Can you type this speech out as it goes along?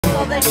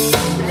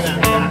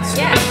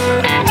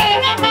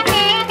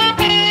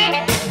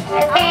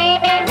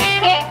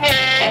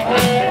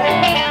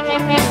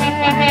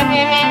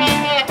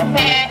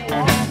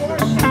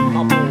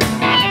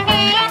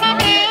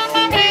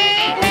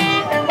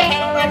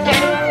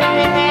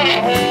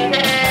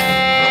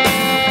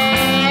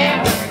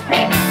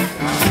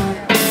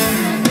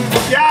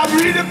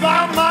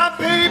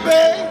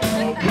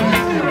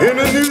In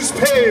the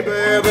newspaper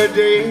every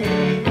day.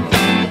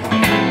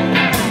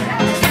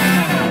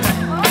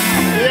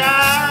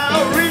 Yeah,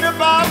 I read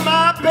about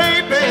my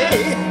baby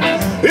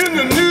in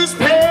the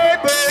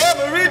newspaper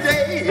every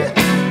day.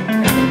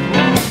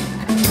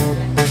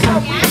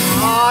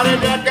 Oh, they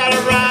just gotta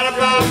write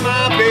about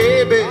my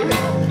baby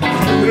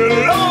in the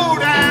low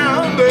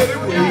down dirty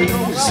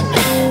ways.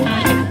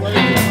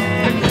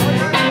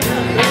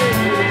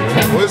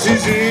 Well,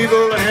 she's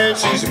evil and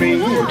she's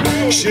mean.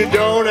 She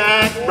don't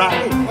act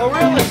right. Oh,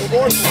 really?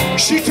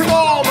 She took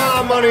all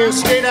my money and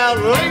stayed out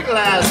late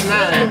last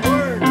night.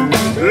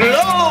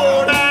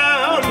 Low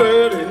down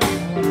dirty.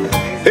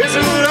 It's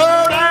a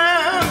low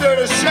down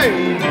dirty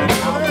shame.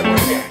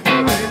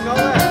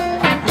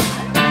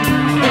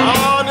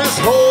 Oh, this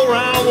whole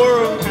round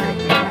world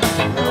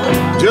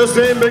just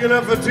ain't big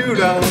enough for $2.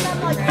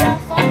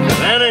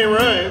 That ain't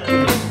right.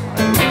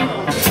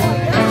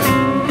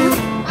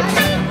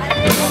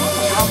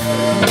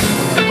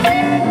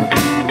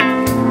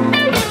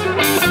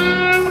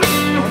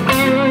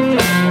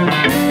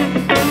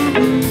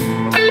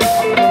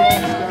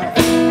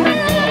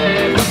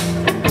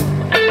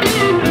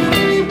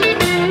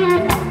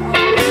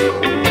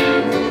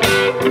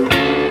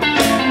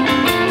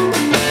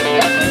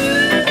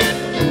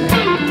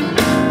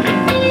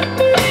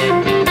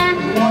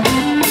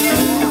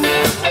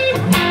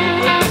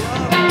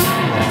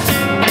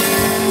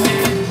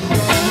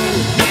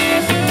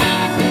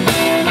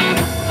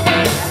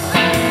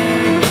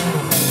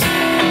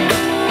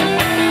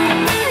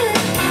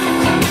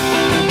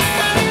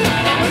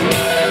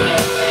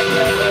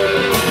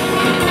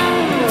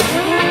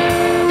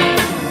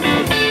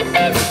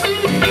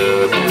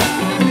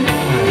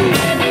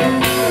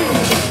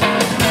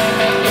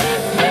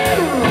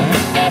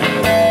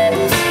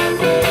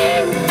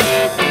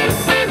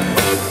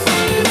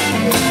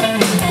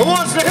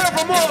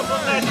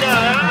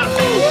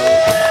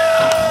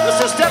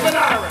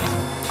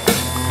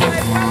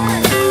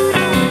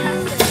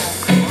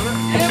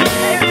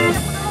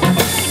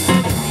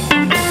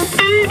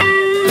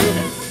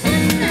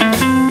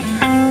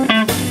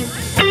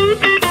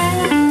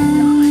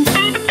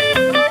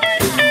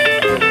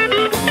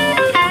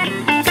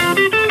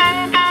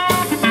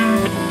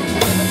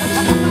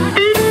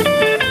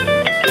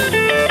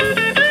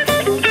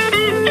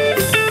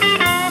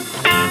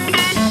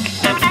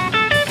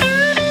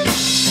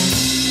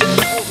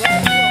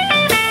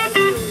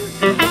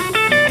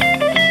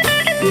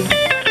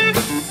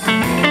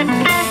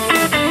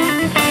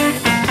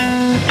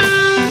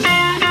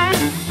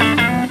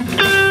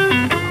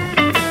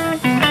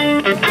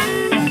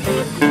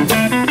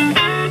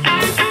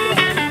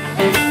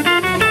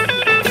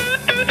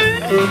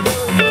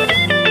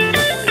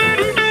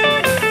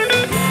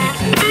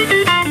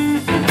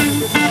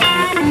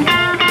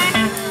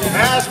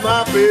 Asked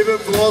my baby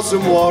for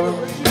some water.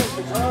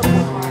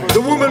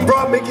 The woman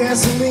brought me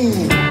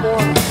gasoline.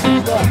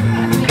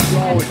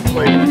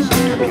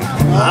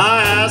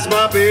 I asked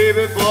my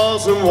baby for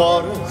some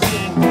water.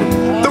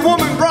 The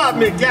woman brought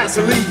me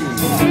gasoline.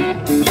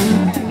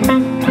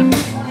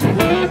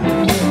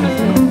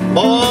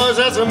 Boys,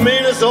 that's the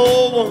meanest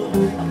old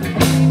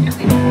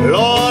woman,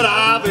 Lord,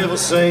 I've ever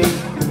seen.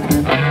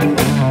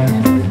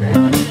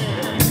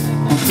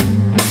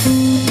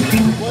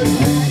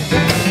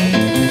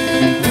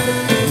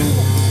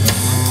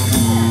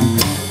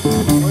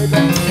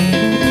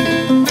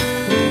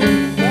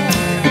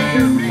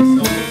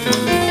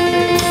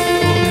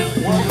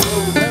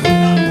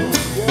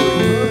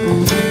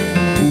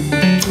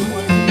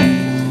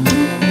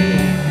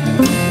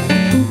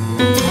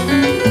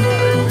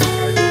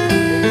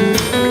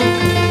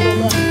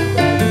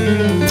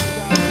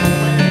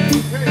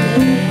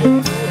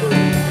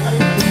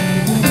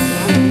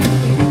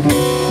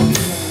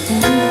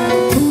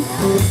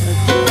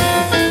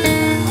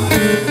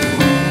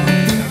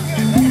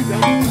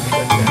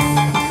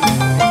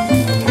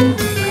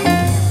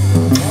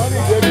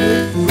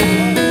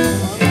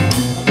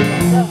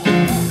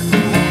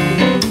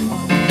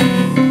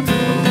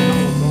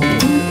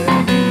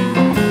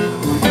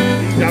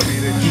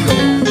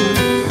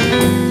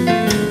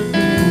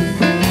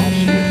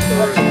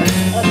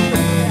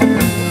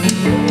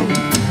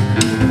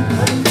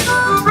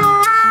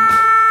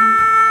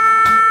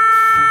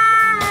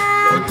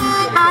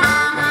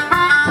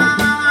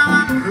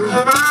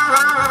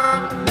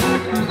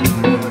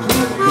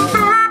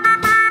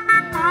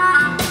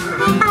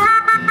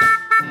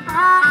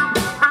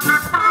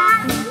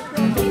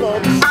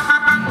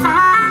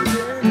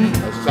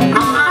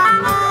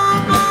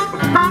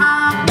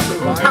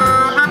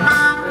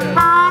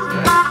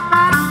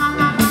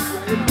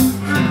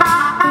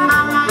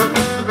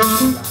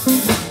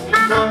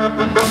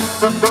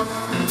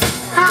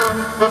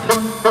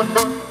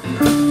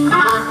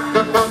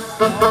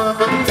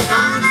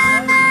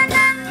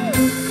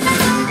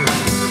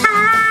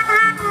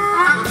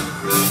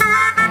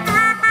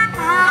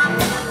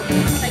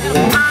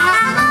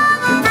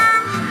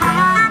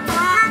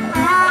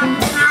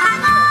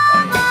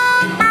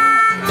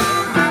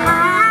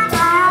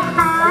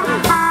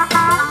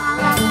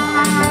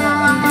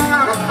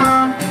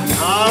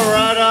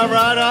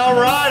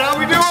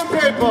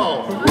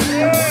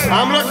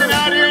 I'm looking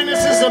out here and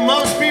this is the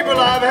most people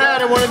I've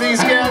had at one of these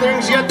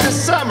gatherings yet this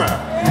summer.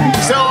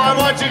 So I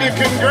want you to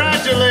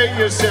congratulate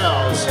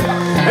yourselves.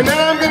 And then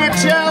I'm going to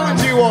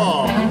challenge you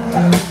all,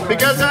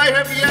 because I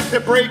have yet to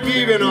break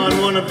even on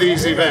one of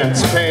these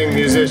events, paying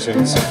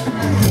musicians.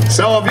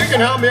 So if you can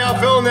help me out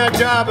filling that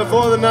job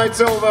before the night's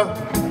over,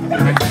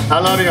 I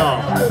love you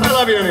all. I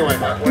love you anyway.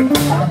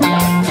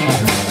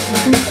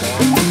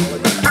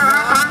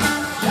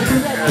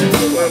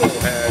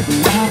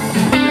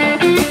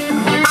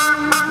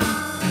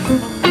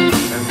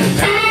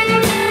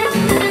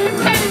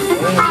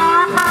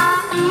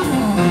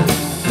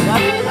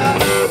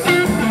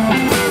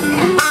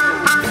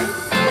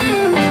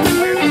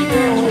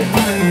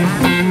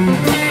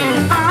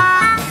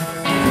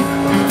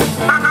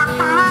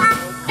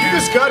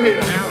 Got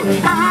here.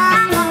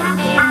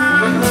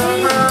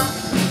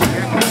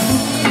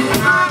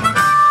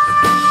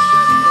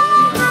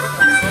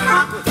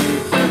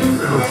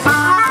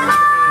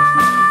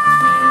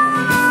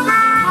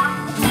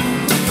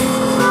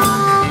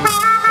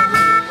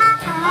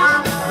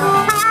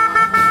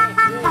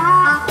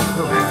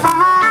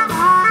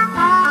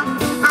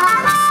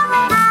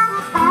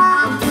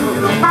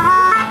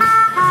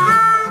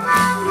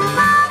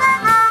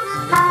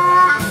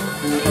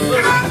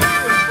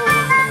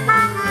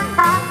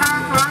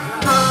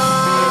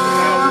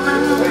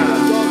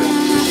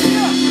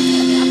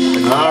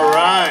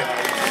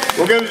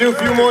 We're going to do a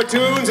few more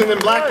tunes, and then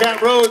Black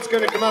Cat Road's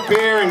going to come up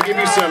here and give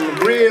you some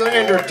real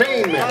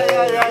entertainment.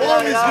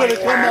 One is going to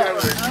come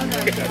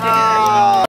up.